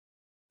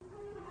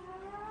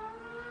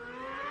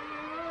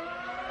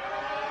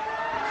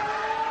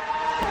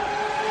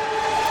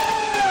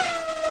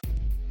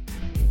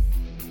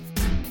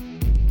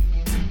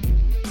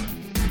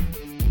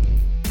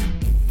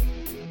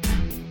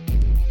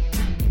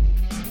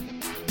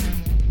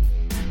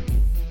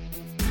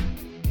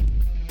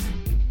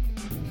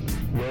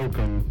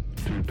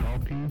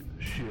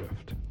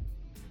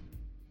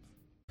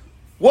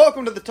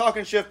Welcome to the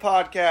Talkin Shift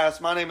podcast.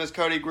 My name is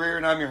Cody Greer,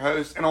 and I'm your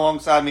host. And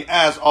alongside me,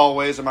 as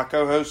always, are my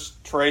co-hosts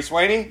Trey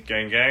Swaney,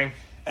 Gang gang,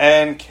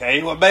 and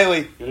Caleb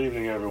Bailey. Good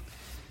evening, everyone.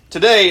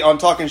 Today on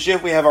Talkin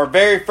Shift, we have our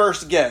very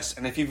first guest,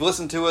 and if you've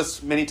listened to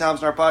us many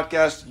times in our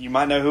podcast, you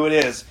might know who it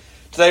is.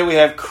 Today we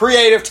have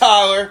Creative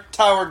Tyler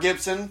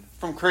Gibson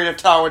from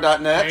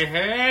CreativeTower.net.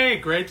 Hey,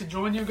 great to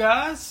join you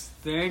guys.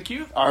 Thank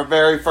you. Our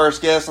very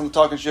first guest on the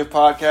Talkin Shift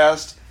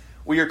podcast.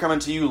 We are coming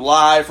to you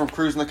live from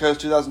Cruisin the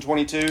Coast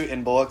 2022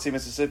 in Biloxi,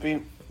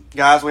 Mississippi.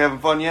 Guys, we having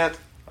fun yet?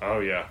 Oh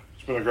yeah,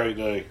 It's been a great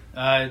day.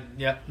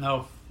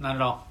 No, not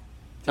at all.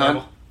 None?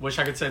 Terrible. Wish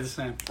I could say the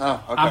same.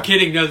 Oh, okay. I'm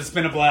kidding. No, it's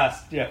been a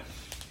blast. Yeah.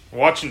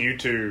 watching you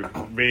two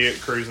be at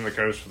Cruisin the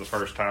Coast for the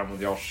first time with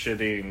y'all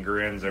shitty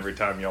grins every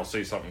time y'all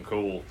see something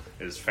cool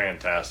is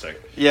fantastic.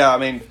 Yeah, I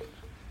mean,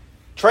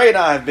 Trey and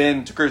I have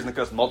been to Cruisin the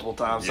Coast multiple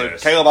times. So,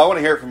 Yes. Caleb, I want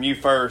to hear it from you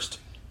first.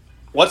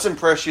 What's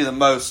impressed you the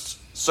most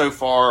so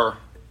far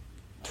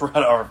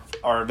throughout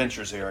our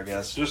adventures here, I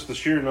guess? Just the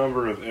sheer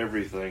number of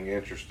everything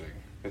interesting.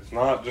 It's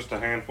not just a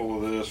handful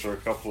of this or a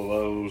couple of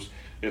those.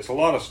 It's a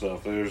lot of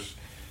stuff.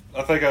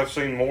 I think I've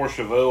seen more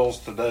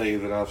Chevelles today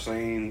than I've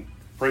seen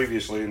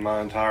previously in my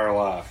entire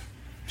life.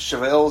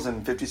 Chevelles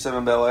and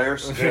 57 Bel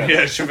Airs. Yeah.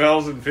 Yeah,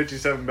 Chevelles and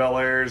 57 Bel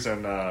Airs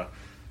and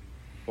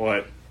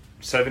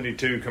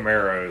 72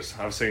 Camaros.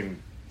 I've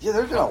seen Yeah,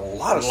 there's been a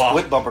lot of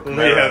split bumper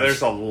Camaros. Yeah,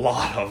 there's a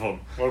lot of them.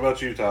 What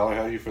about you, Tyler?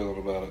 How are you feeling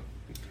about it?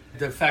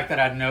 The fact that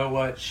I know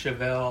what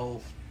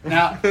Chevelle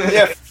now.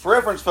 Yeah, for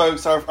reference,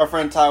 folks, our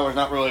friend Tyler's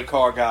not really a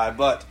car guy,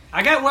 but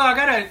I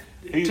gotta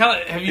tell.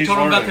 Have you he's told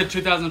him about learning. the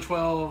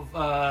 2012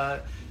 oh,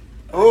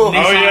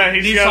 Nissan,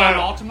 he's Nissan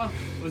got Altima?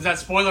 Was that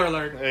spoiler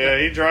alert? Yeah,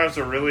 he drives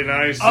a really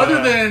nice.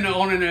 Other than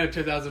owning a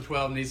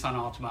 2012 Nissan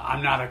Altima,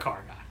 I'm not a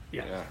car guy.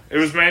 Yeah. it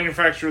was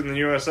manufactured in the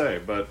USA,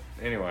 but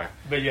anyway.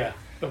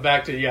 But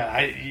back to you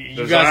guys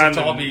Design have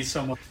taught and- me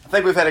so much. I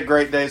think we've had a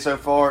great day so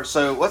far.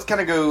 So let's kind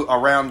of go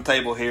around the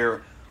table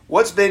here.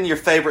 What's been your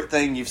favorite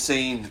thing you've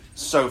seen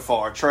so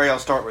far? Trey, I'll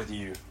start with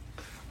you.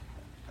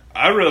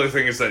 I really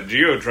think it's that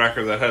Geo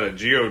Tracker that had a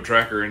Geo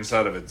Tracker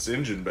inside of its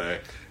engine bay.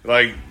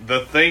 Like,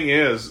 the thing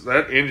is,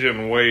 that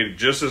engine weighed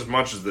just as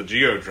much as the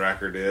Geo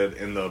Tracker did,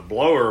 and the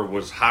blower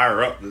was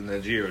higher up than the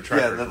Geo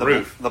Tracker's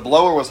roof. The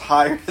blower was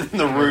higher than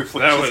the roof,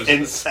 which That is was-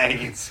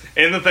 insane.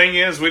 And the thing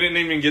is, we didn't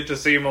even get to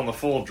see him on the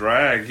full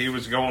drag. He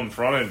was going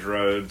frontage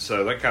road,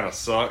 so that kind of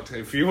sucked.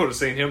 If you would have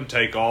seen him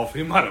take off,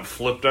 he might have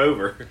flipped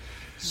over.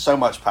 So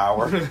much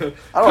power. I don't,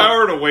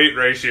 Power to weight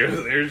ratio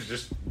there's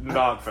just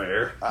not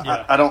fair.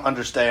 I don't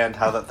understand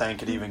how that thing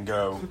could even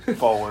go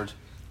forward.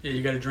 Yeah,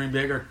 you got to dream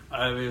bigger.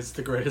 It's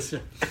the greatest.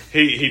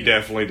 He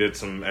definitely did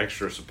some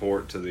extra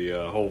support to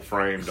the whole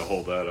frame to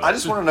hold that up. I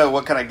just want to know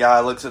what kind of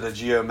guy looks at a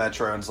Geo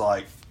Metro and's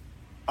like,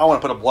 I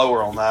want to put a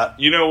blower on that.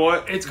 You know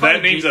what? It's called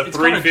That needs a it's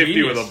called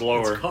 350 with genius. a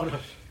blower.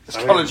 It's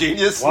called a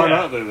genius. Why Yeah.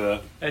 not do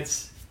that?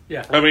 It's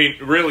yeah. I mean,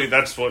 really,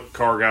 that's what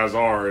car guys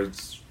are.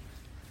 It's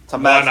It's a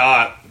why mad,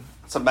 not?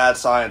 it's a mad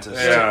scientist.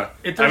 Yeah,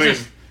 If I there's mean,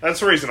 just- that's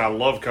the reason I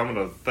love coming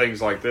to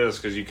things like this,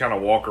 because you kind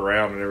of walk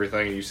around and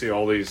everything, and you see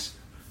all these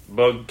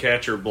bug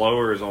catcher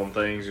blowers on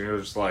things, and you're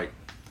just like,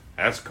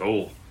 that's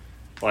cool.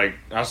 Like,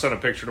 I sent a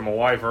picture to my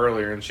wife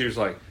earlier, and she was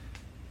like,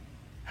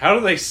 how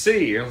do they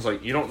see? And I was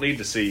like, you don't need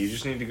to see, you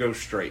just need to go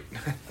straight.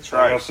 That's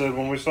Like I right. said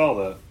when we saw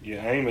that, you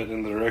aim it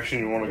in the direction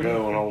you want to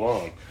go and hold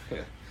on.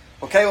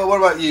 Well, Caleb, what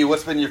about you?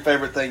 What's been your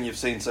favorite thing you've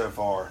seen so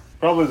far?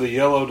 Probably the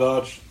yellow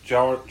Dodge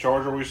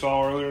Charger we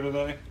saw earlier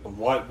today. The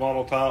white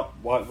vinyl top,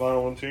 white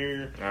vinyl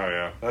interior. Oh,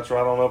 yeah. That's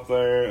right on up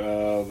there.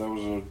 There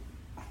was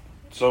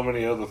so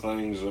many other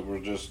things that were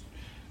just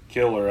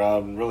killer.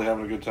 I'm really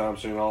having a good time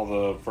seeing all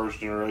the first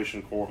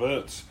generation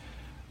Corvettes.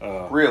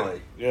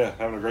 Really? Yeah,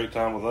 having a great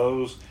time with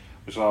those.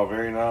 We saw a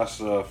very nice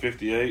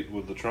 58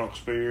 with the trunk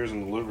spears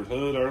and the louvered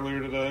hood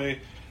earlier today.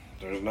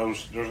 There's no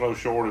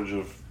shortage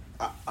of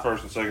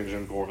first and second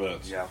gen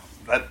Corvettes. Yeah.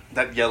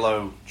 That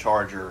yellow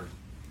Charger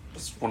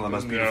is one of the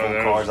most beautiful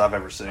that cars was I've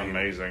ever seen.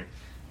 Amazing.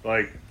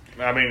 Like,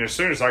 I mean, as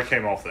soon as I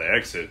came off the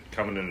exit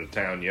coming into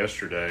town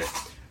yesterday,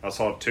 I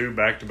saw two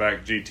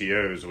back-to-back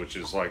GTOs, which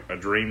is like a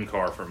dream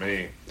car for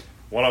me.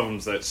 One of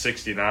them's that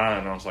 69,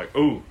 and I was like,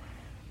 ooh.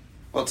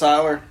 Well,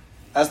 Tyler,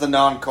 as the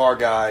non-car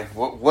guy,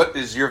 what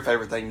is your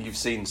favorite thing you've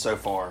seen so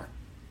far?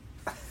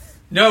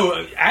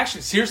 No,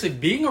 actually, seriously,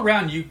 being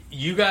around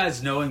you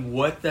guys, knowing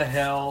what the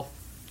hell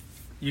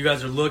you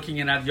guys are looking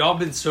at, y'all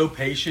been so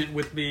patient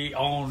with me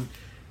on.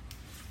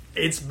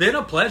 It's been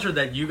a pleasure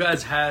that you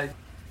guys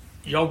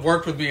y'all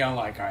worked with me on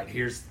like, all right,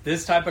 here's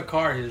this type of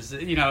car, here's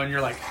and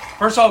you're like,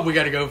 first off, we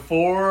got to go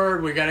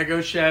Ford, we got to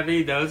go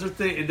Chevy, those are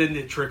things, and then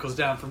it trickles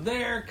down from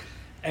there.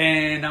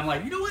 And I'm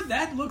like, you know what,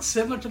 that looks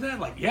similar to that.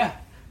 Like, yeah,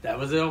 that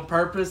was on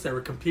purpose. They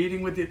were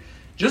competing with it.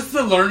 Just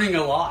the learning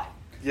a lot.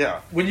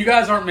 Yeah. When you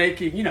guys aren't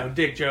making,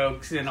 dick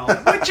jokes and all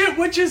that,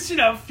 which is,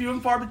 few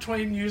and far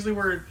between. Usually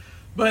we're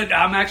But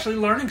I'm actually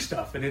learning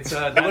stuff, and it's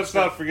And let's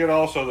not forget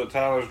also that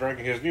Tyler's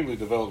drinking his newly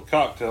developed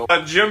cocktail.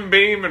 Jim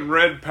Beam and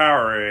Red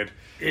Powerade.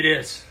 It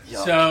is.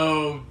 Yuck.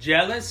 So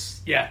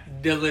jealous, yeah,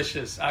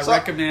 delicious. I So,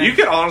 recommend. You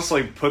could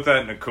honestly put that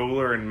in a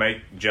cooler and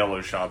make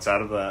Jello shots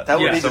out of that. That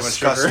would Yeah. be So much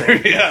disgusting.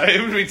 sugar. Yeah, it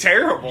would be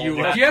terrible.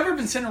 Have you ever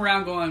been sitting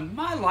around going,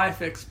 my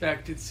life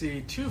expectancy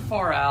too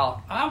far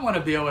out? I want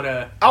to be able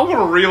to. I want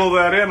to reel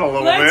that in a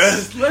little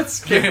bit.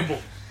 Let's gamble.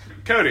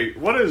 Cody,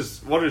 what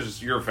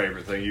is your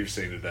favorite thing you've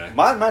seen today?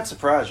 Mine might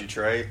surprise you,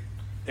 Trey.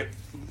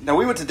 Now,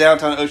 we went to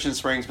downtown Ocean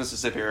Springs,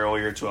 Mississippi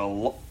earlier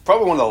to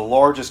probably one of the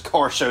largest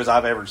car shows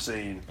I've ever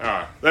seen.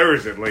 There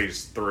was at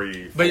least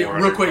 300. But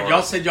real quick, cars.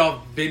 y'all said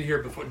y'all been here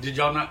before. Did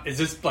y'all not? Is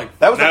this like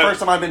That was the That- first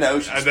time I've been to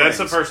Ocean Springs. That's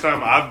the first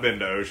time I've been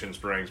to Ocean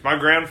Springs. My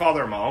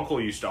grandfather and my uncle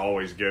used to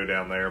always go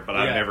down there, but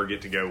I Yeah. never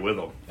get to go with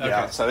them.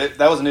 Yeah, Okay. so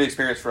that was a new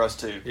experience for us,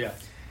 too. Yeah.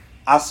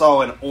 I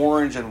saw an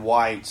orange and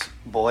white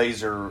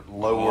Blazer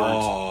lowered.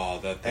 Oh,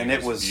 that thing And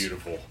it was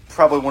beautiful.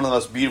 Probably one of the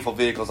most beautiful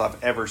vehicles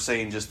I've ever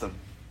seen. Just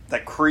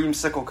that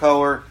creamsicle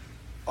color.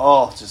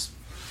 Oh, just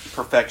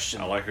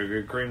perfection. I like a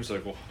good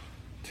creamsicle.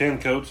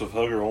 10 coats of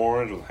Hugger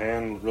orange with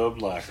hand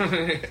rubbed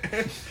lacquer.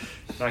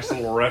 Nice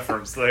little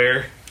reference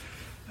there.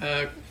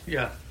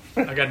 Yeah.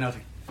 I got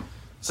nothing.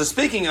 So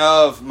speaking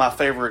of my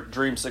favorite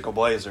Dreamsicle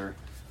Blazer,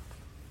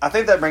 I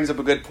think that brings up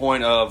a good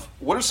point of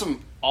what are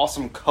some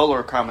awesome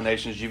color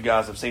combinations you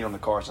guys have seen on the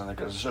car center?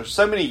 Because there's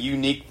so many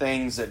unique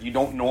things that you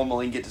don't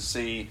normally get to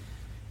see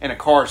in a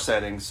car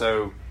setting.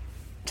 So,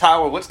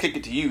 Tyler, let's kick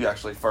it to you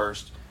actually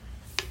first.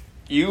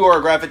 You are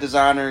a graphic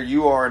designer.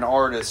 You are an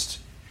artist.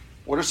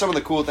 What are some of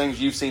the cool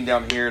things you've seen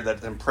down here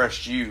that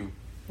impressed you?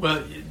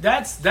 Well,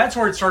 that's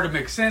where it started to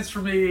make sense for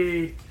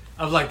me.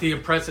 Of like the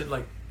impressive,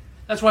 like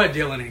that's why I'm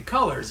dealing in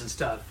colors and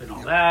stuff and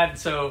all that.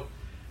 So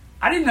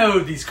I didn't know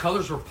these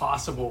colors were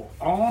possible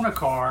on a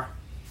car,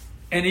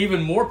 and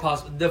even more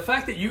possible. The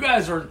fact that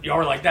y'all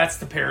are like that's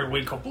the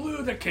periwinkle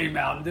blue that came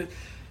out. And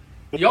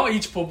y'all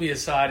each pulled me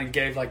aside and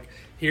gave like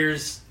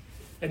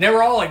and they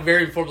were all like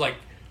very informed. Like,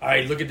 all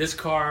right, look at this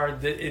car.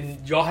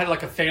 And y'all had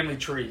like a family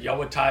tree. Y'all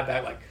would tie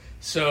back like.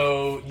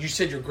 So you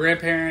said your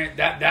grandparent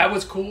that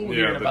was cool. Yeah,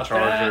 Hearing the about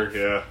Charger, that.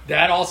 yeah.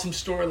 That awesome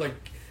story, like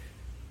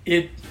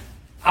it.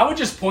 I would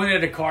just point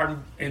at a card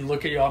and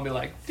look at y'all and be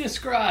like,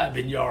 describe,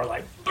 and y'all are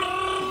like,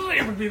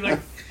 it would be like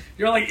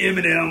you're like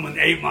Eminem and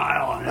 8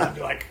 Mile, and I'd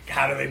be like,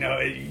 how do they know?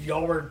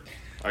 Y'all were.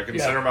 I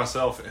consider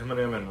myself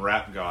Eminem and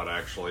Rap God,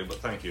 actually, but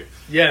thank you.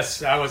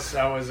 Yes, I was.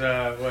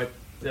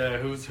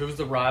 Who's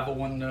the rival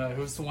one?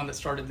 Who's the one that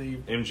started the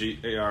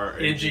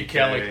MG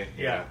Kelly?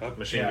 Yeah.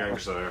 Machine Gun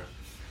Slayer.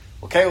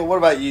 Well, Caleb, what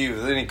about you?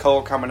 Are there any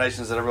color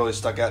combinations that have really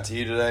stuck out to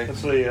you today?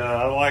 Let's see,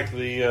 I like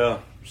the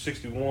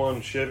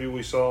 61 Chevy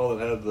we saw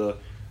that had the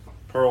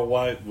pearl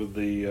white with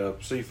the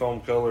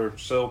seafoam color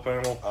cell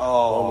panel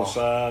on the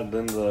side.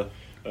 Then the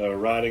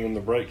writing and the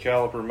brake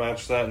caliper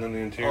matched that, and then the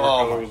interior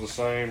color was the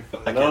same.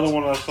 Another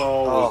one I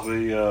saw was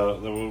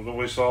that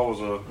we saw was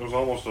it was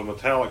almost a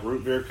metallic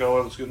root beer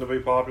color that's getting to be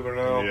popular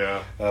now.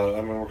 Yeah.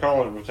 I mean, we're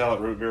calling it metallic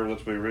root beer.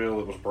 Let's be real,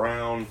 it was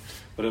brown,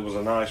 but it was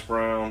a nice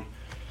brown.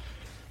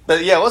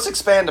 But yeah, let's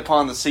expand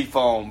upon the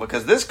Seafoam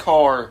because this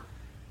car,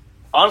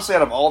 honestly,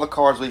 out of all the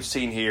cars we've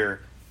seen here,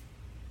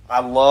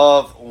 I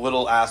love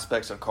little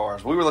aspects of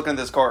cars. We were looking at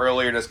this car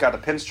earlier, and it's got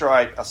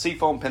a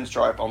Seafoam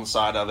pinstripe on the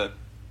side of it.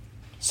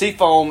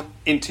 Seafoam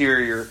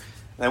interior.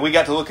 And we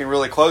got to looking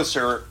really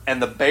closer,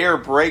 and the Bayer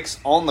brakes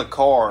on the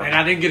car. And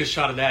I didn't get a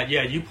shot of that.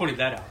 Yeah, you pointed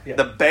that out. Yeah.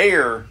 The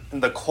Bayer,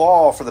 and the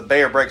claw for the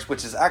Bayer brakes,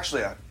 which is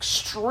actually an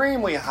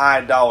extremely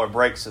high dollar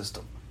brake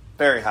system.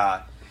 Very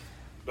high.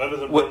 Better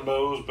than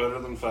Brembo's, better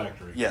than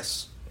factory.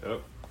 Yes.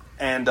 Yep.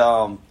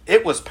 And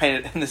it was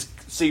painted in this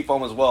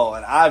Seafoam as well,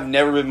 and I've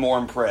never been more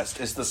impressed.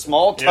 It's the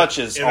small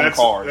touches on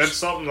cars. That's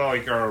something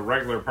like a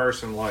regular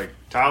person like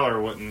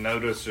Tyler wouldn't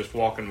notice just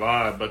walking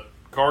by, but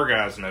car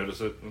guys notice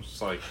it.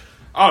 It's like,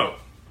 oh,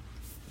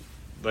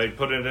 they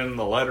put it in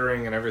the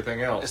lettering and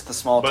everything else. It's the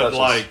small but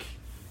touches.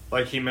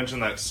 like he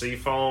mentioned that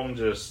Seafoam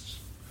just.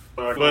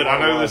 But I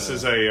know this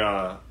is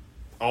a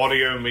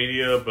audio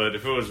media, but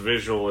if it was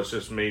visual, it's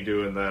just me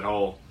doing that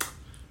whole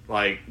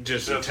like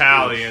just Chef's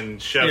Italian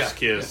chef's Yeah.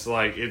 kiss.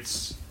 Like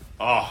it's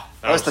that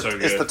was so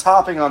good. It's the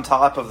topping on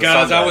top of the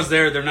Guys, sundae. I was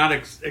there. They're not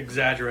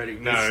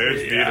exaggerating. No, it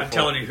was beautiful. I'm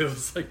telling you, it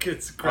was like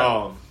it's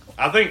incredible.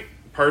 I think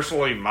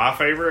personally, my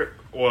favorite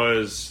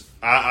was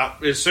I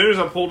as soon as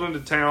I pulled into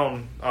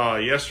town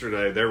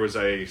yesterday, there was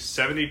a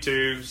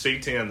 72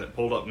 C10 that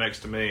pulled up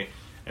next to me,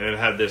 and it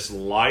had this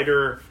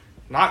lighter,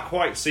 not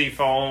quite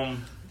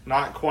seafoam,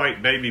 not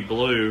quite baby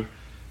blue,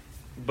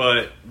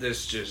 but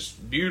this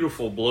just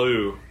beautiful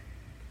blue.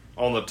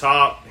 On the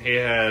top, he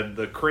had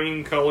the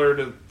cream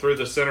colored through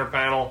the center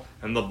panel,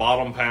 and the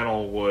bottom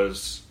panel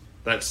was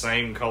that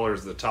same color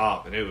as the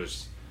top, and it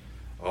was,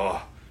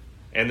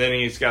 And then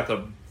he's got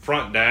the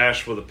front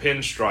dash with a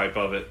pinstripe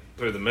of it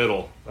through the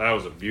middle. That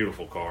was a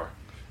beautiful car.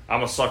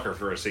 I'm a sucker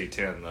for a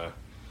C10, though.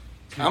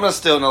 I'm going to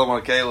steal another one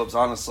of Caleb's,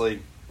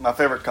 honestly. my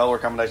favorite color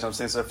combination I've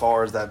seen so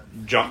far is that.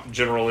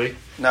 Generally,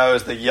 No,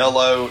 it's the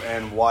yellow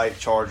and white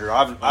Charger.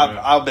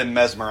 I've been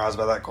mesmerized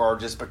by that car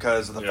just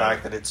because of the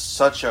fact that it's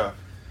such a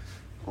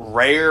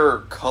rare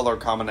color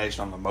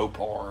combination on the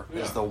Mopar.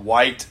 Is the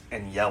white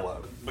and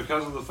yellow.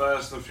 Because of the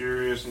Fast and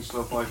Furious and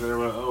stuff like that,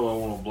 everybody, I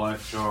want a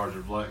black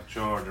Charger, black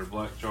Charger,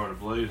 black Charger.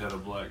 Blade had a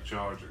black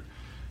Charger.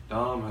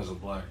 Dom has a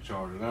black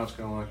Charger. Now it's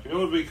kind of like, what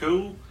would be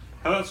cool?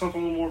 How about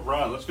something a little more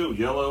bright? Let's go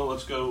yellow.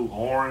 Let's go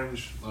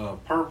orange,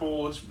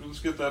 purple. Let's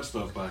get that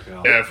stuff back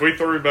out. yeah. If we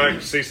threw back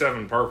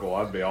C7 purple,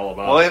 I'd be all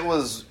about Well, it. it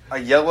was a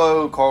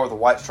yellow car with a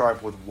white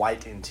stripe with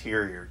white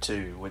interior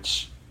too,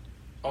 which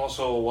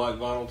Also a white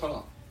vinyl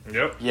top.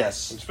 Yep.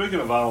 yes. And speaking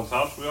of vinyl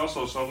tops, we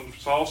also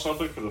saw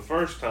something for the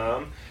first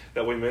time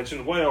that we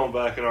mentioned way on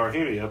back in our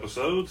Hemi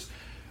episodes.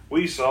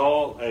 We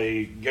saw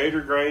a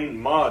Gator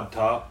Grain Mod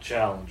Top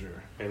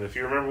Challenger. And if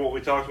you remember what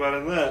we talked about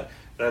in that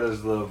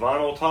is the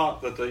vinyl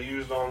top that they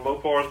used on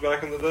Mopars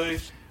back in the day,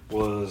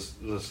 was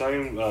the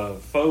same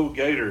faux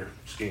gator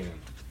skin.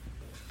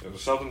 It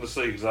was something to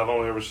see because I've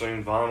only ever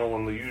seen vinyl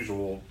and the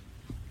usual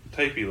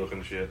tapey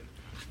looking shit.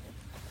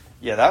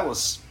 Yeah, that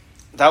was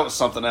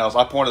something else.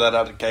 I pointed that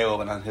out to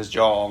Caleb, and his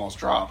jaw almost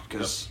dropped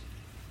because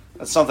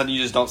that's something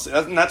you just don't see.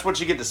 And that's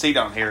what you get to see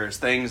down here is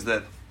things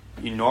that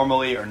you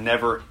normally are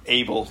never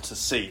able to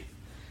see.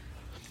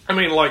 I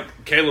mean,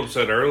 like Caleb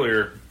said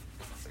earlier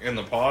in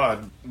the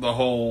pod, the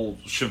whole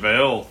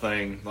Chevelle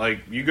thing. Like,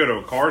 you go to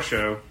a car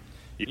show,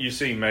 you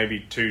see maybe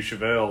two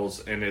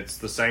Chevelles, and it's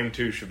the same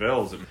two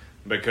Chevelles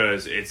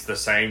because it's the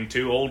same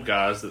two old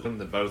guys that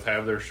both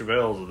have their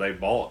Chevelles that they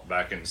bought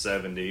back in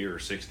 70 or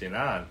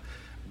 69.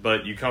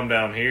 But you come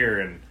down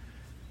here and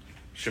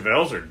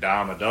Chevelles are a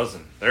dime a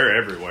dozen. They're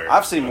everywhere.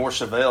 I've seen more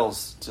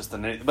Chevelles just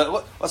than anything.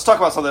 But let's talk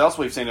about something else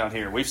we've seen down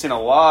here. We've seen a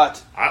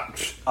lot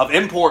of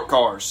import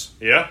cars.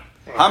 Yeah.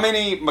 How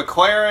many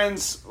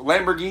McLarens,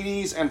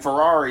 Lamborghinis, and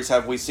Ferraris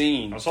have we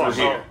seen? We saw a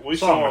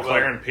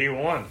McLaren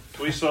P1.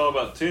 We saw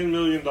about $10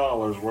 million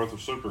worth of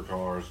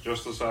supercars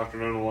just this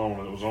afternoon alone,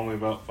 and it was only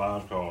about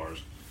 5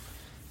 cars.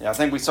 Yeah, I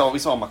think we saw a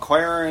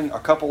McLaren, a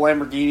couple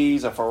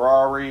Lamborghinis, a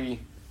Ferrari.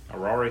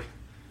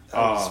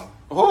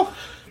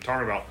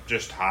 Talking about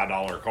just high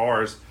dollar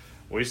cars,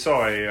 we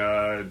saw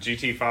a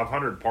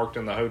GT500 parked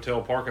in the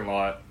hotel parking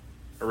lot.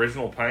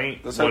 Original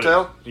paint. This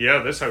hotel?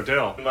 This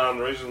hotel.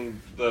 The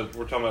reason that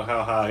we're talking about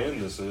how high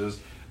end this is,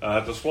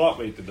 at the swap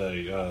meet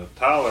today,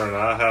 Tyler and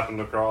I happened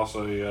to cross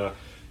a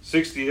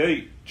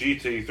 68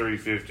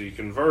 GT350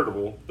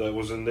 convertible that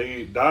was in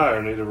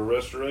dire need of a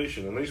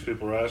restoration, and these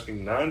people are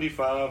asking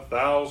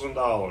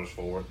 $95,000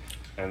 for it.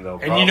 And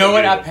you know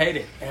what? I paid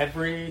it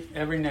every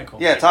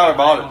nickel. Yeah, Tyler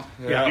bought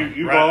it. Yeah,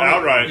 you bought it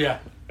outright. Yeah,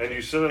 and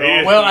you sent it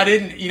off. Well, I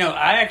didn't.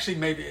 I actually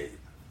made it.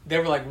 They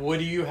were like, "What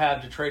do you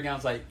have to trade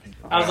down?"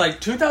 I was like,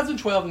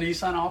 2012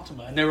 Nissan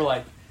Altima, and they were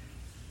like,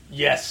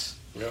 "Yes."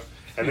 Yep.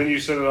 And then you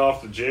sent it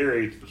off to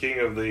Jerry, king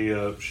of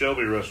the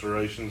Shelby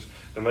restorations,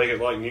 to make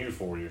it like new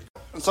for you.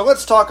 So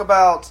let's talk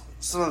about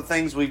some of the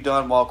things we've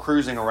done while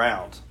cruising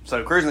around.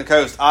 So Cruisin the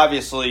Coast,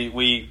 obviously,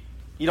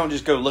 you don't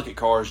just go look at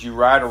cars. You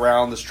ride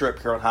around the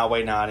strip here on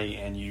Highway 90,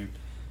 and you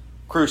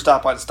cruise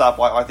stoplight to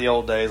stoplight like the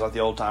old days, like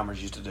the old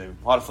timers used to do.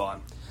 A lot of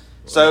fun.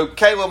 So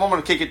Caleb, I'm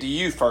going to kick it to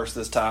you first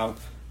this time.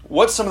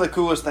 What's some of the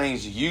coolest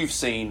things you've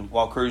seen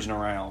while cruising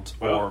around,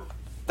 or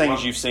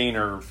things you've seen,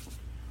 or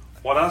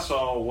what I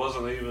saw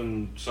wasn't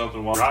even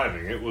something while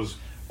driving. It was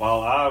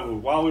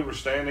while we were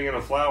standing in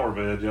a flower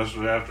bed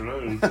yesterday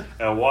afternoon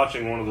and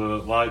watching one of the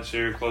lights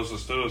here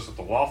closest to us at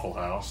the Waffle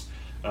House.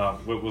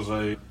 It was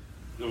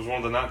one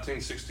of the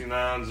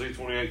 1969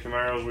 Z28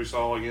 Camaros we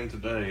saw again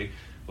today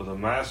with a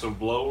massive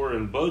blower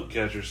and bug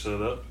catcher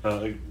set up,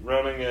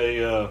 running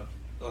I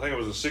think it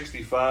was a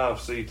 65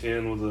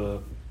 C10 with a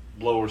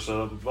blower set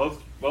up.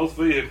 Both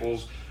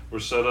vehicles were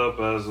set up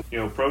as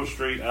Pro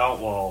Street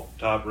Outlaw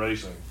type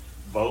racing.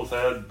 Both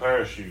had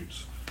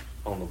parachutes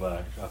on the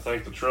back. I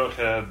think the truck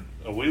had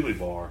a wheelie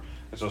bar.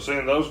 And so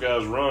seeing those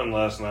guys run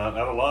last night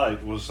at a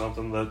light was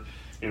something that,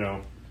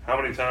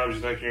 how many times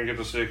you think you're going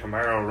to get to see a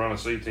Camaro run a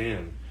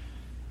C10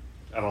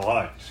 at a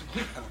light?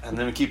 And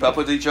then keep up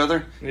with each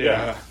other?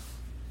 Yeah.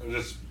 And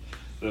just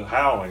the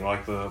howling,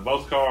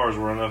 both cars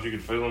were enough you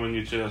could feel them in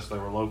your chest. They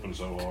were loping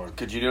so hard.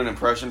 Could you do an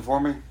impression for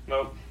me?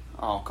 Nope.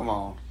 Oh, come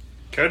on.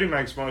 Cody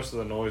makes most of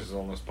the noises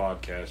on this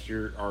podcast.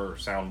 You're our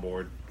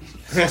soundboard.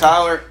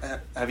 Tyler,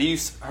 have you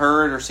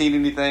heard or seen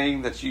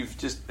anything that you've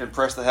just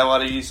impressed the hell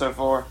out of you so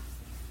far?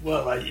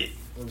 Well,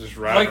 just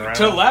riding around.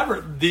 To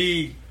elaborate,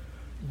 the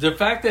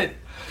fact that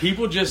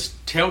people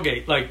just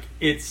tailgate,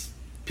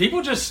 people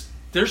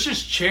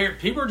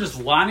are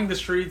just lining the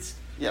streets.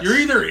 Yes. You're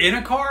either in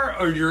a car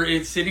or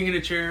you're sitting in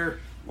a chair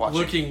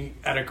looking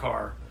at a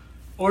car,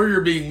 or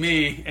you're being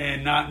me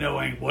and not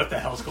knowing what the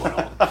hell's going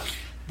on.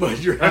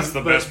 That's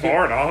the best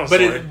part,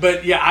 honestly.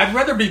 But yeah, I'd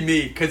rather be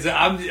me because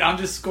I'm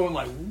just going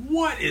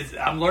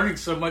I'm learning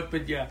so much.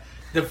 But yeah,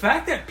 the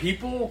fact that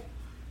people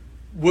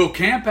will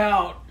camp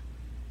out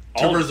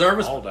to preserve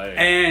us all day,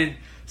 and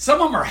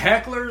some of them are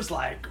hecklers,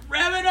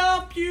 rev it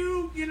up,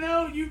 you.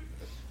 Let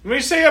me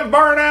see it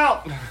burn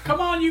out.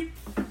 Come on, you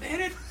hit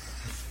it.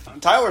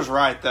 Tyler's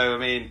right, though. I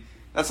mean,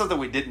 that's something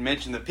we didn't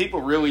mention, that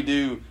people really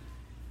do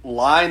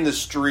line the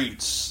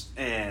streets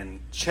and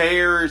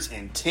chairs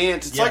and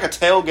tents. It's like a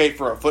tailgate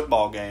for a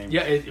football game.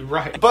 Yeah,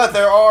 right. But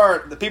there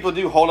are the people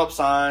who do hold up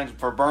signs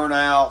for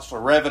burnouts, for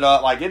rev it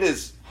up. Like, it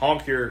is.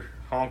 Honk your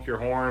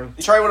horn.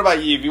 Trey, what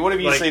about you? What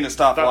have you seen at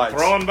stoplights?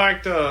 Throwing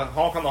back to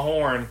honking the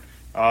horn,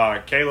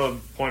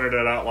 Caleb pointed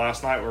it out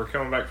last night. We were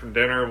coming back from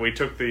dinner. We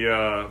took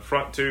the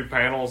front two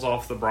panels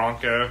off the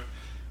Bronco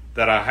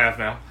that I have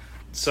now.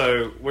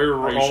 So we were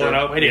rolling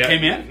up. Wait, it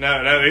came in?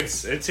 No,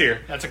 it's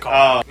here. That's a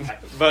call.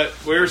 But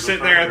we were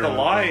sitting there at the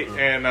light,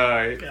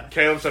 and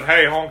Caleb said,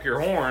 "Hey, honk your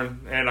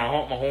horn." And I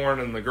honked my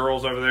horn, and the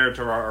girls over there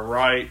to our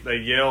right, they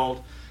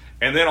yelled.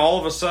 And then all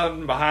of a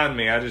sudden, behind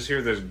me, I just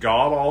hear this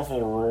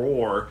god-awful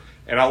roar.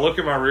 And I look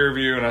at my rear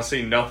view, and I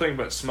see nothing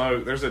but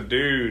smoke. There's a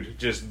dude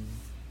just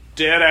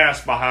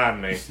dead-ass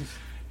behind me,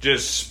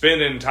 just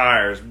spinning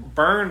tires.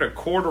 Burned a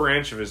 1/4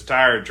 inch of his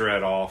tire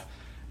tread off.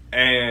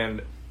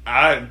 And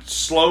I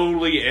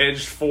slowly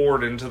edged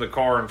forward into the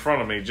car in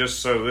front of me, just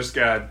so this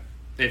guy,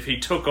 if he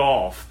took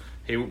off,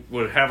 he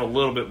would have a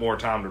little bit more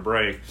time to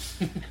brake.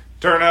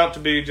 Turned out to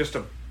be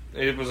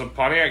it was a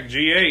Pontiac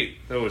G8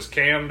 that was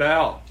cammed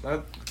out.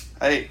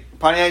 Hey,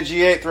 Pontiac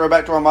G8,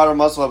 throwback to our Modern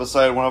Muscle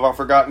episode, one of our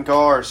forgotten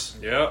cars.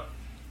 Yep.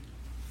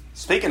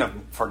 Speaking of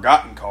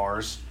forgotten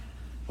cars,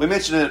 we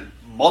mentioned it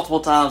multiple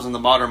times in the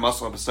Modern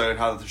Muscle episode,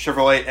 how the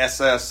Chevrolet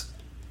SS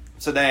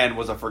sedan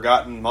was a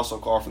forgotten muscle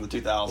car from the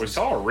 2000s. We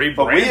saw a rebranded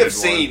but one.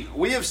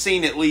 we have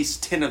seen at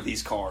least 10 of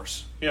these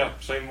cars. Yeah,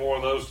 seen more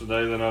of those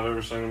today than I've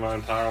ever seen in my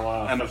entire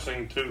life. I've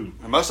seen 2.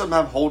 And most of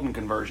them have Holden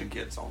conversion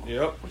kits on them.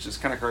 Yep. Which is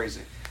kind of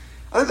crazy.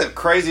 I think the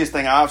craziest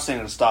thing I've seen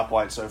at a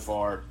stoplight so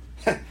far,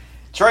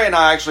 Trey and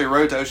I actually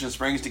rode to Ocean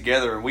Springs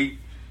together, and we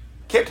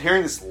kept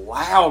hearing this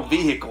loud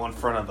vehicle in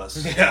front of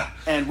us. Yeah.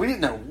 And we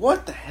didn't know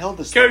what the hell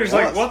this thing was. Cody's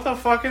like, what the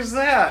fuck is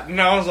that? And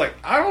I was like,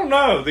 I don't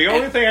know. The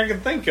only thing I can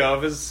think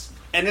of is...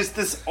 And it's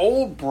this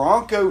old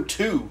Bronco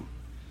 2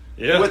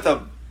 with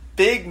a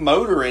big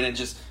motor in it,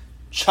 just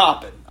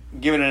chopping,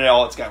 giving it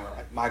all it's got. We're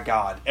like, my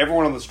God,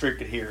 everyone on the street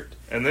could hear it.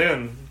 And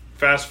then,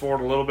 fast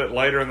forward a little bit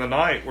later in the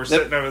night, we're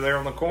sitting over there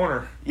on the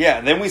corner. Yeah,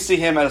 and then we see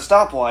him at a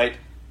stoplight,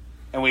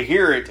 and we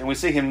hear it, and we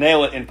see him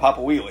nail it in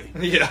Papa Wheelie.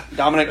 Yeah.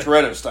 Dominic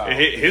Toretto style.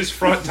 His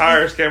front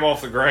tires came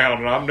off the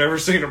ground, and I've never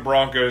seen a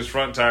Bronco's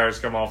front tires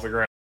come off the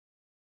ground.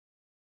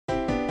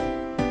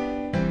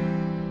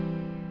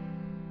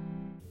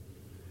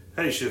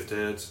 Hey Shift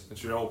Heads,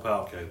 it's your old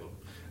pal Caleb.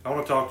 I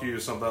want to talk to you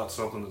about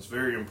something that's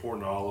very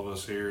important to all of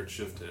us here at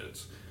Shift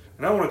Heads.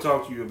 And I want to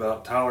talk to you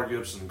about Tyler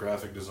Gibson,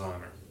 graphic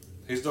designer.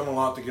 He's done a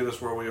lot to get us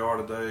where we are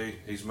today.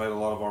 He's made a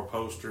lot of our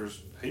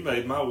posters. He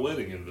made my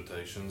wedding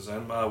invitations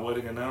and my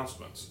wedding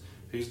announcements.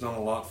 He's done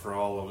a lot for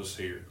all of us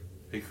here.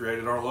 He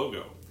created our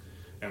logo.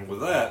 And with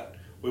that,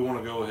 we want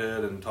to go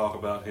ahead and talk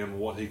about him and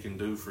what he can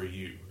do for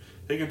you.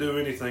 He can do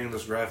anything in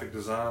this graphic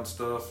design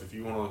stuff. If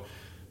you want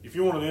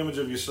an image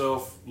of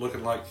yourself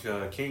looking like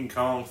King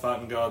Kong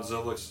fighting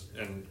Godzilla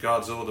and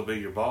Godzilla to be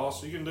your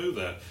boss, you can do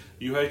that.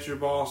 You hate your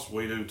boss,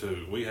 we do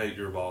too. We hate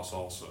your boss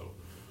also.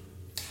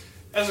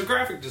 As a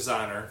graphic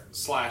designer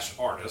 /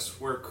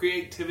 artist, where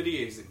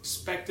creativity is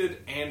expected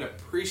and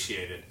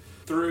appreciated,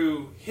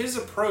 through his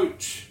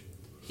approach,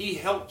 he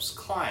helps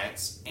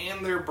clients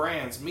and their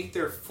brands meet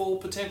their full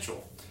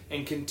potential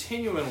and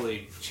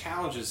continually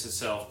challenges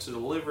himself to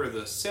deliver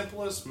the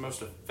simplest,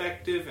 most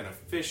effective, and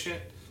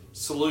efficient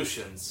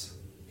solutions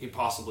he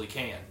possibly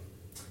can.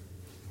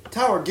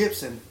 Tyler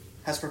Gibson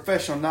has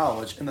professional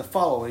knowledge in the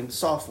following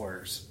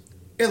softwares: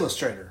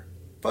 Illustrator,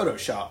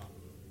 Photoshop,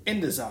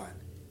 InDesign,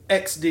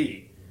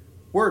 XD,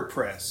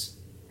 WordPress,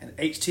 and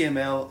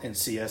HTML and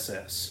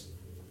CSS.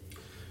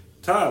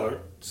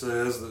 Tyler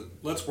says that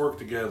let's work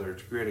together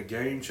to create a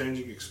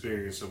game-changing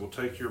experience that will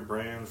take your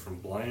brand from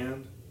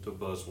bland to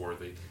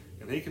buzzworthy,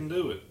 and he can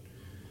do it.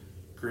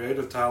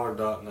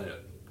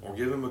 CreativeTyler.net, or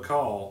give him a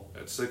call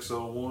at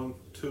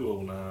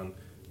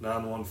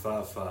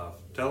 601-209-9155.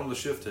 Tell him the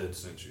Shift Head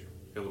sent you.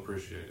 He'll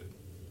appreciate it.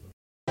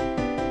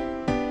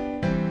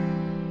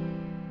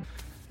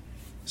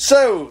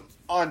 So,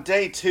 on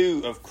day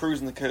 2 of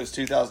Cruisin the Coast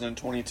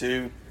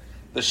 2022,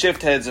 the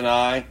Shift Heads and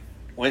I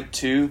went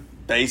to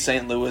Bay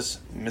St. Louis,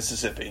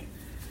 Mississippi.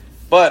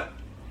 But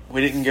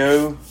we didn't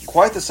go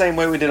quite the same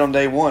way we did on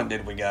day 1,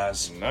 did we,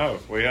 guys? No,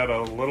 we had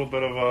a little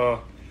bit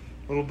of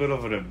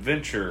an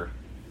adventure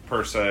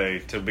per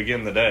se to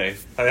begin the day.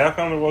 Hey, how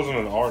come there wasn't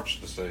an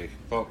arch to see?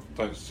 I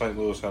thought St.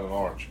 Louis had an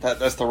arch.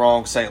 That's the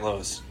wrong St.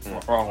 Louis.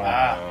 Wrong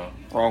one.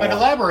 Wrong But one.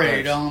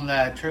 elaborate on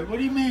that trip. What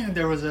do you mean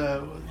there was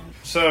a...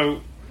 So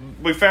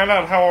we found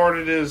out how hard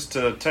it is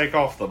to take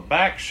off the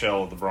back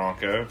shell of the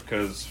Bronco,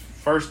 because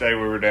first day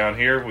we were down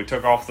here, we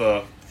took off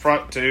the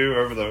front two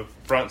over the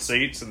front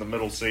seats and the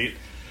middle seat.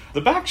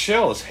 The back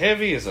shell is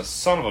heavy as a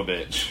son of a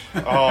bitch.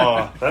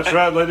 That's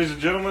right, ladies and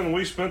gentlemen.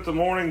 We spent the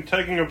morning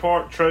taking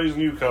apart Trey's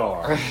new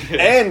car.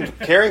 And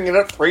carrying it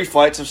up 3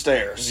 flights of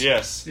stairs.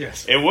 Yes.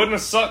 Yes. It wouldn't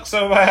have sucked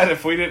so bad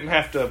if we didn't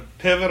have to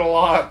pivot a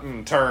lot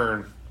and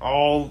turn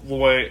all the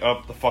way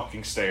up the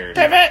fucking stairs.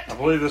 I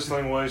believe this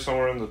thing weighs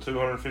somewhere in the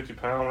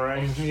 250-pound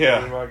range. Yeah.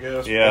 I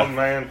guess. Yeah. One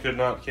man could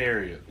not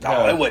carry it.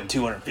 Oh, it wasn't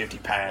 250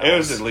 pounds. It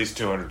was at least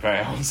 200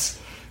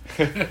 pounds.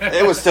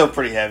 It was still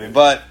pretty heavy,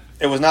 but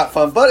it was not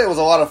fun. But it was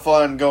a lot of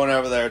fun going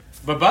over there.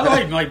 But by the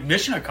way, like,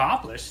 mission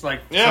accomplished.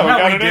 Like, Yeah, we somehow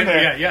got it in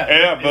there.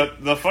 Yeah.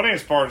 But the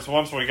funniest part is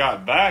once we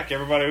got back,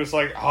 everybody was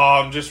like,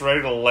 "Oh, I'm just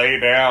ready to lay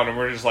down," and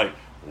we're just like,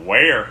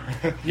 "Where?"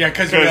 Yeah,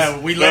 because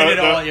we laid it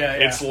all. Yeah,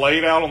 yeah. It's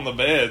laid out on the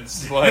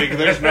beds. Like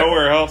there's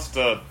nowhere else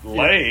to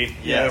lay.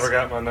 Yes. Never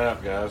got my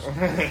nap, guys.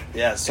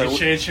 Yeah, so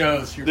It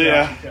shows. You're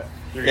Yeah.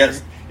 grumpy.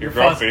 yes, You're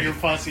fussy. grumpy. You're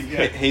fussy.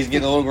 Yeah. he's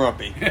getting a little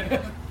grumpy.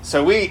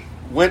 So we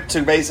went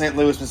to Bay St.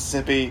 Louis,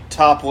 Mississippi,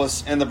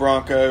 topless in the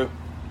Bronco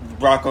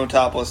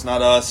topless,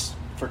 not us.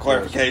 For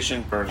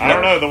clarification, I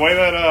don't know the way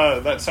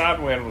that side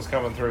wind was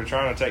coming through,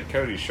 trying to take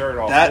Cody's shirt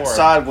off. that for him.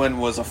 side wind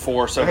was a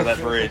force over that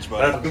bridge,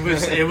 but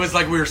It was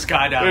like we were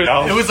skydiving.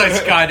 No. It was like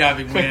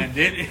skydiving wind.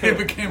 It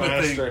became a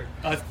thing.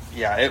 Master.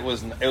 yeah, it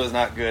was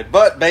not good.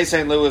 But Bay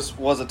St. Louis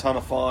was a ton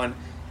of fun.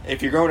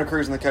 If you're going to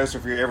Cruisin the Coast, or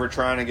if you're ever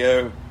trying to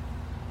go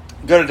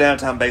to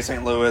downtown Bay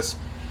St. Louis,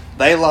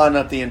 they line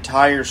up the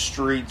entire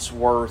street's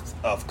worth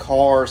of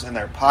cars, and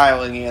they're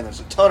piling in.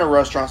 There's a ton of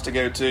restaurants to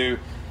go to.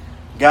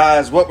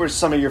 Guys, what were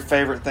some of your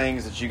favorite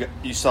things that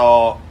you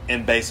saw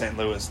in Bay St.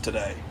 Louis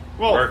today?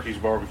 Well, Murky's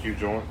barbecue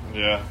joint.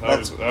 yeah,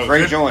 That's that was great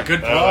good. joint.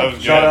 Good That plug.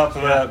 was Shout good. out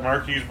to that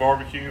Murky's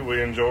barbecue.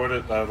 We enjoyed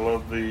it. I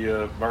loved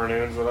the burn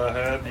ends that I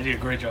had. They did a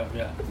great job.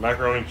 Yeah.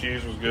 Macaroni and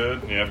cheese was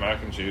good. Yeah,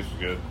 mac and cheese was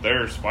good.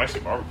 Their spicy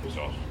barbecue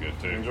sauce was good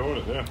too. Enjoyed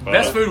it. Yeah.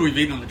 Best food we've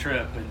eaten on the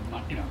trip,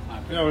 and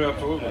Yeah, we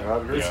absolutely. I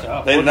agree. Yeah.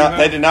 stuff. They What'd you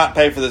have? did not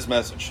pay for this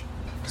message.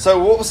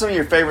 So, what were some of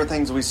your favorite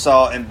things we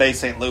saw in Bay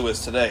St.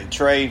 Louis today?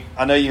 Trey,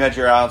 I know you had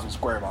your eyes on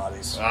square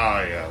bodies. Oh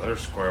yeah,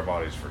 there's square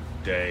bodies for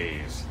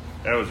days.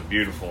 That was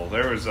beautiful.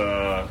 There was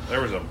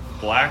a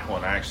black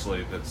one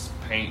actually that's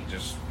paint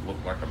just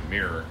looked like a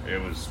mirror.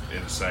 It was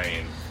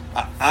insane.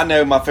 I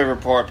know my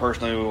favorite part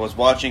personally was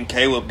watching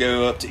Caleb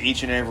go up to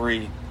each and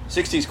every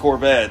 60s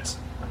Corvettes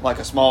like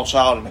a small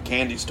child in a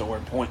candy store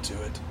and point to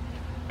it.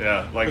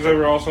 Yeah, like Because they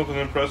were all something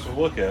impressive to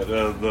look at.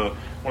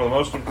 One of the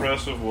most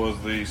impressive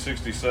was the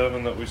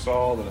 67 that we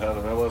saw that had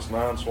an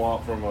LS9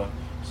 swap from a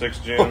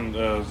 6th Gen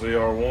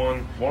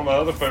ZR1. One of my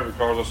other favorite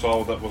cars I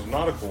saw that was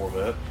not a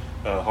Corvette,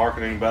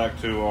 harkening back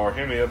to our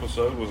Hemi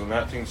episode, was a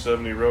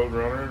 1970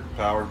 Roadrunner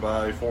powered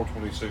by a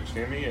 426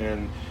 Hemi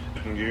and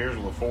shifting gears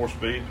with a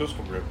 4-speed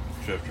pistol grip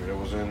shifter. It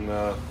was in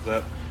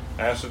that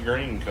acid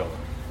green color.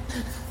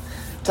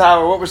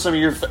 Tyler, what were some of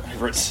your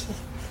favorites?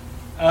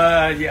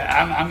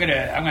 I'm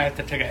gonna have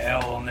to take an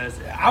L on this.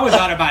 I was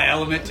out of my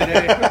element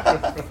today.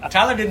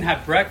 Tyler didn't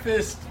have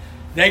breakfast.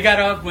 They got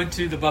up, went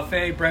to the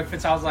buffet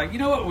breakfast. I was like, you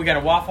know what? We got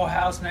a Waffle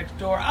House next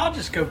door. I'll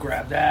just go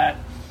grab that.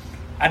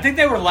 I think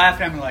they were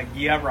laughing at me like,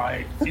 yeah,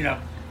 right.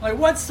 Like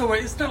what's the way?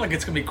 It's not like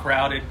it's gonna be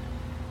crowded.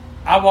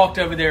 I walked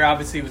over there.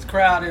 Obviously, it was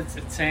crowded. It's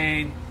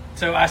insane.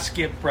 So I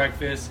skipped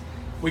breakfast.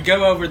 We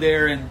go over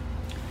there and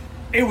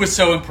it was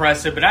so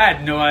impressive, but I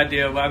had no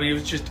idea. I mean, it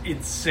was just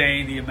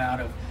insane the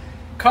amount of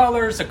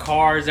colors, the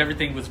cars,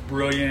 everything was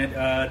brilliant.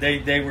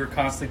 They were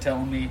constantly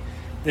telling me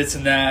this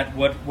and that,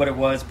 what it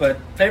was. But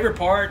favorite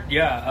part,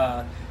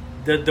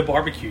 the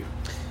barbecue.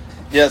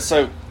 Yeah,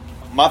 so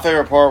my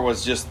favorite part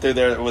was just through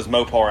there. It was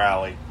Mopar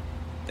Alley.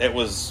 It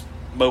was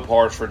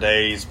Mopars for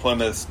days,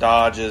 Plymouths,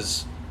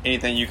 Dodges,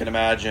 anything you can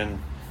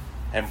imagine.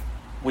 And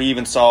we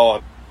even saw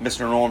a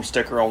Mr. Norm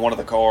sticker on one of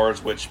the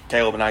cars, which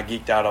Caleb and I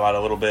geeked out about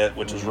a little bit,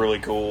 which was really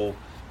cool.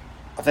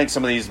 I think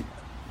some of these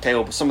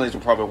were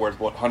probably worth,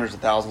 hundreds of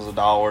thousands of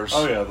dollars.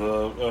 Oh yeah,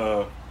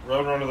 the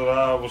Roadrunner that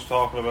I was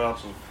talking about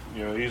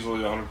is easily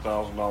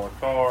 $100,000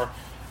 car.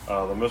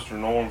 The Mr.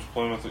 Norm's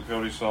Plymouth that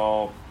Cody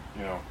saw,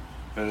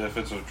 if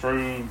it's a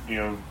true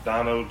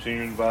dyno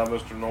tuned by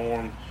Mr.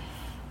 Norm,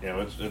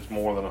 it's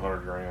more than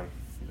 $100,000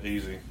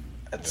 easy.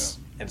 That's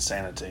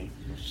insanity.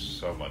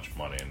 so much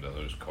money into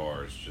those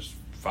cars. Just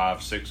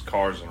 5-6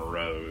 cars in a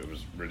row. It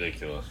was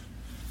ridiculous.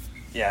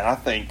 Yeah, and I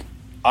think,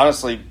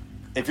 honestly,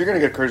 if you're going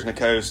to go cruising the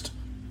coast,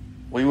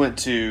 we went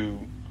to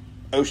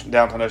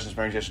downtown Ocean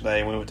Springs yesterday,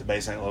 and we went to Bay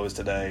St. Louis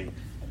today.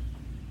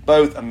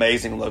 Both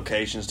amazing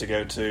locations to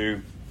go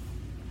to.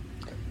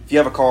 If you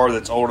have a car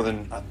that's older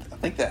than, I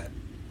think that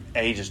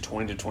age is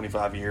 20 to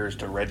 25 years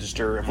to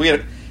register. If we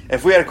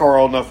had a car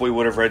old enough, we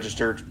would have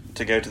registered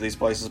to go to these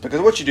places. Because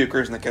what you do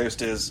cruising the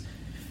coast is,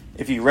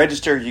 if you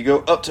register, you go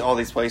up to all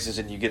these places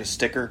and you get a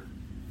sticker.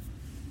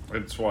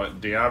 It's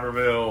what?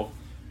 D'Iberville,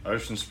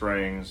 Ocean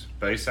Springs,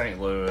 Bay St.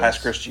 Louis,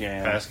 Past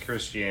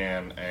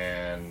Christian,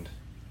 and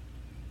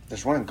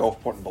there's one in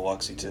Gulfport and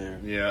Biloxi too.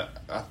 Yeah,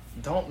 I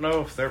don't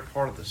know if they're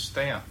part of the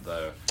stamp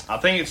though. I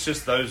think it's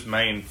just those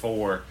main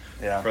four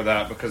for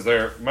that, because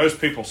most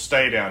people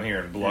stay down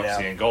here in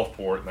Biloxi and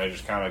Gulfport, and they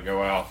just kind of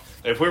go out.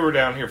 If we were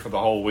down here for the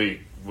whole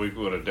week, we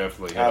would have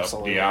definitely hit up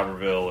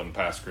D'Iberville and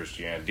Past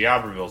Christian.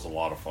 D'Iberville's a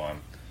lot of fun.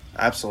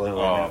 Absolutely.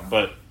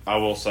 But I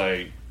will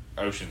say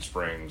Ocean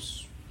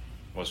Springs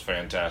was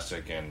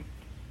fantastic, and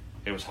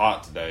it was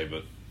hot today,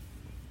 but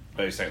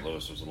Bay St.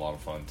 Louis was a lot of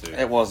fun too.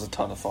 It was a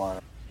ton of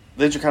fun.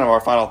 these are kind of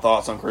our final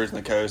thoughts on Cruisin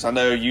the Coast. I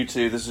know you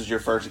two, this is your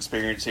first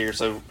experience here,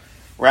 so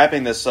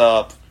wrapping this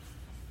up,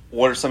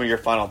 what are some of your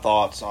final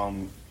thoughts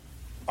on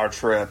our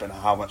trip and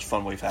how much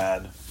fun we've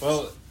had?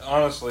 Well,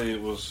 honestly,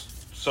 it was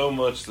so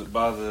much that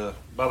by the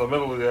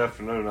middle of the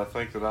afternoon, I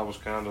think that I was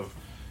kind of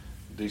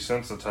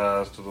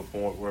desensitized to the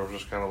point where I was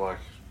just kind of like,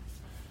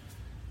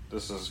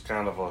 this is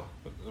kind of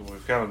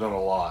we've kind of done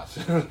a lot.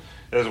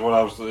 Is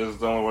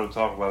the only way to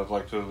talk about it.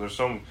 Like,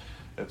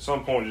 at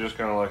some point you're just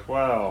kind of like,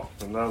 wow,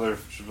 another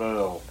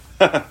Chevelle.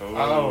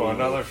 Oh,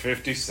 another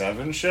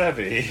 57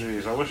 Chevy.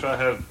 Jeez, I wish I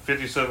had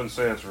 57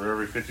 cents for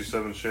every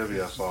 57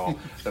 Chevy I saw,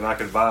 then I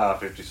could buy a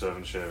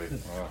 57 Chevy.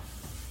 Wow.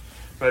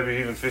 Maybe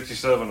even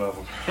 57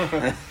 of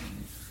them.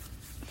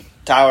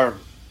 Tyler?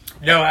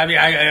 No, I mean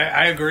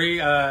I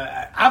agree.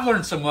 I've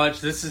learned so much.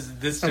 This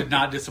did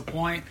not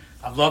disappoint.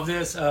 I love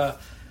this.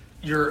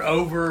 You're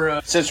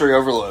over Sensory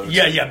overload.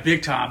 Yeah,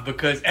 big time,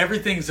 because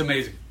everything's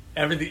amazing.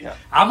 Everything. Yeah.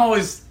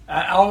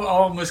 I'll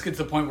almost get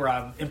to the point where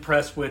I'm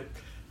impressed with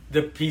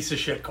the piece of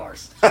shit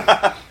cars,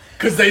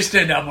 because they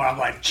stand out more. I'm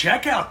like,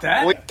 check out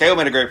that. Caleb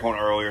made a great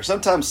point earlier.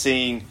 Sometimes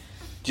seeing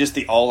just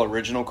the all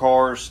original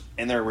cars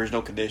in their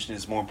original condition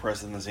is more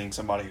impressive than seeing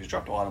somebody who's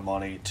dropped a lot of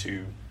money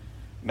to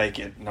make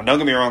it. Now, don't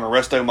get me wrong, the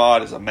resto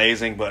mod is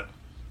amazing, but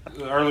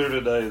Earlier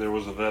today, there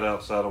was a vet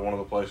outside of one of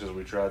the places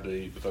we tried to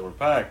eat, but they were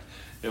packed.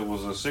 It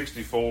was a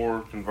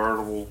 64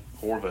 convertible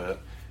Corvette.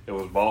 It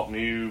was bought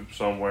new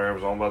somewhere. It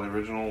was owned by the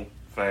original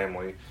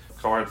family.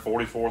 The car had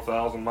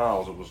 44,000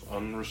 miles. It was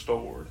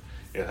unrestored.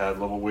 It had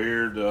little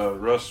weird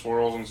rust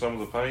swirls in some of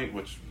the paint,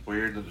 which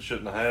weird that it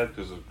shouldn't have had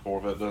because the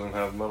Corvette doesn't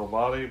have a metal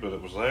body, but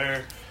it was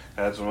there.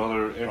 Had some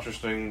other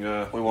interesting.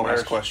 we won't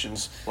ask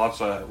questions.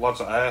 Lots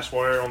of ass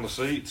wear on the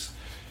seats.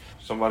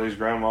 Somebody's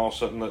grandma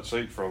sat in that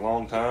seat for a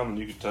long time, and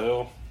you could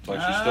tell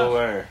like she's still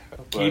there.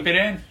 Keep it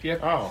in.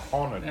 Yep. Oh,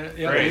 haunted.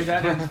 Yeah, Great. leave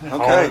that in.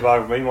 Haunted by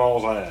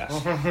Meemaw's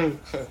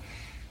ass.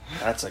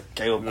 That's a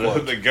Caleb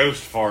quote. The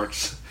ghost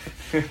farts.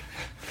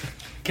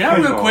 Can I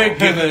real quick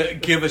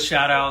give a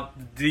shout out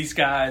to these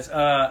guys?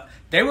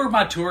 They were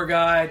my tour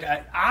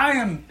guide.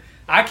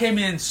 I came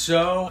in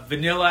so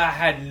vanilla. I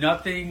had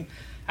nothing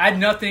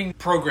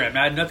programmed.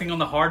 I had nothing on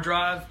the hard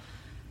drive.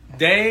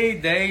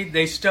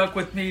 They stuck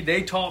with me.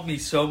 They taught me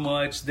so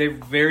much. They're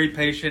very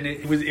patient.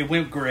 It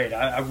went great.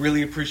 I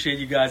really appreciate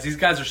you guys. These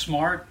guys are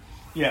smart.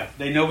 Yeah,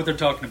 they know what they're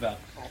talking about.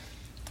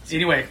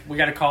 Anyway, we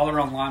got a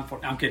caller online for.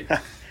 I'm kidding.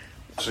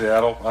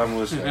 Seattle, I'm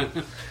listening.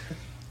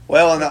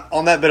 Well,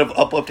 on that bit of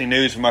uplifting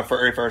news from my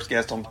very first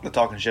guest on the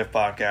Talkin Shift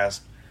podcast,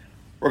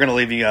 we're going to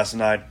leave you guys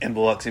tonight in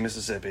Biloxi,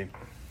 Mississippi.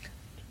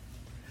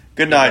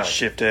 Good night,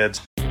 shift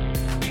heads.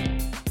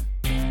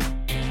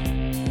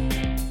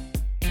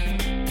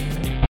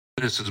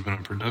 This has been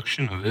a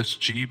production of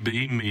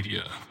SGB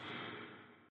Media.